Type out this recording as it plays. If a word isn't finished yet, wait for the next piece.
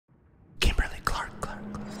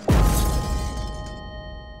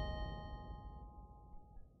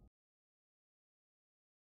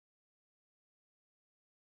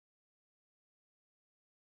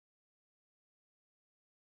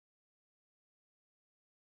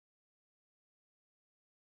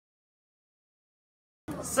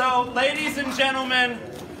So, ladies and gentlemen,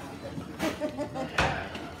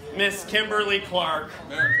 Miss Kimberly Clark.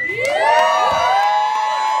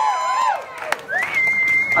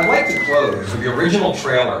 I'd like to close with the original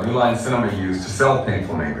trailer New Line Cinema used to sell Pink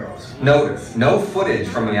Flamingos. Notice, no footage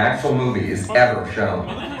from the actual movie is ever shown.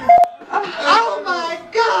 Oh my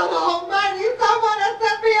God almighty, someone has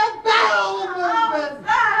sent me a bowel movement! A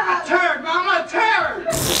turd, Mama, a turd!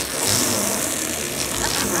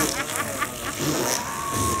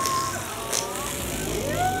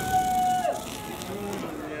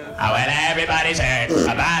 Oh, well, everybody's heard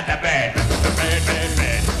about the bird. The bird, bird,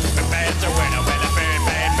 bird. The bird's a winner, well, a bird,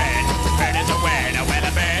 bird, bird. Bird is a winner, well,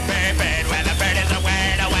 a bird, bird, bird. Well, a bird is a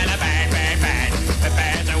winner, well, a bird, bird, bird. The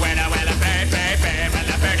bird's a winner, well, a bird, bird, bird. Well,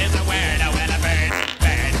 a bird is a winner, well, a bird,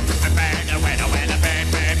 bird. The bird's a winner, well, a bird,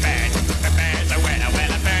 bird, bird. The bird's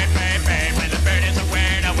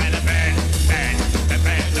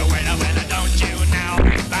a winner, well, a bird, bird, bird. Well,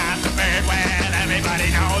 the bird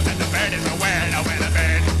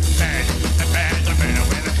is a winner, well,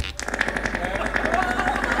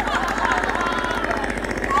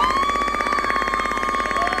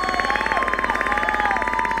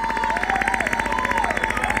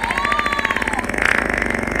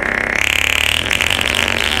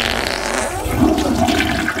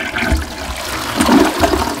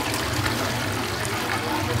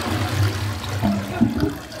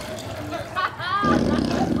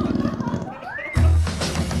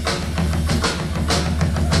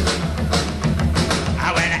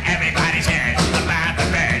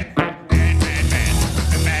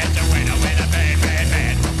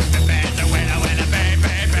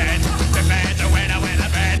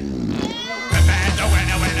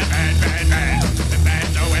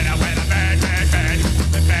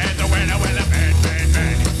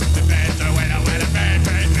 bird,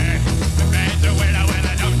 bird. The bird's a winner, well,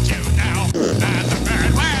 don't you know about the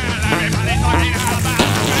bird? Well, everybody knows that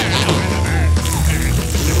the bird is a winner, well, a bird.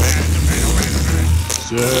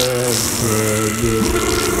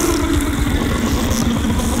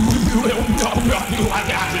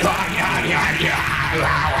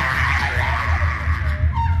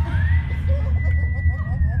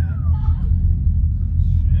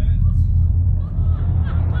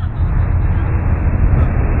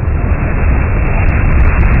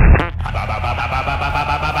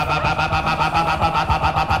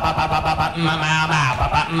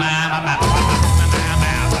 Mama.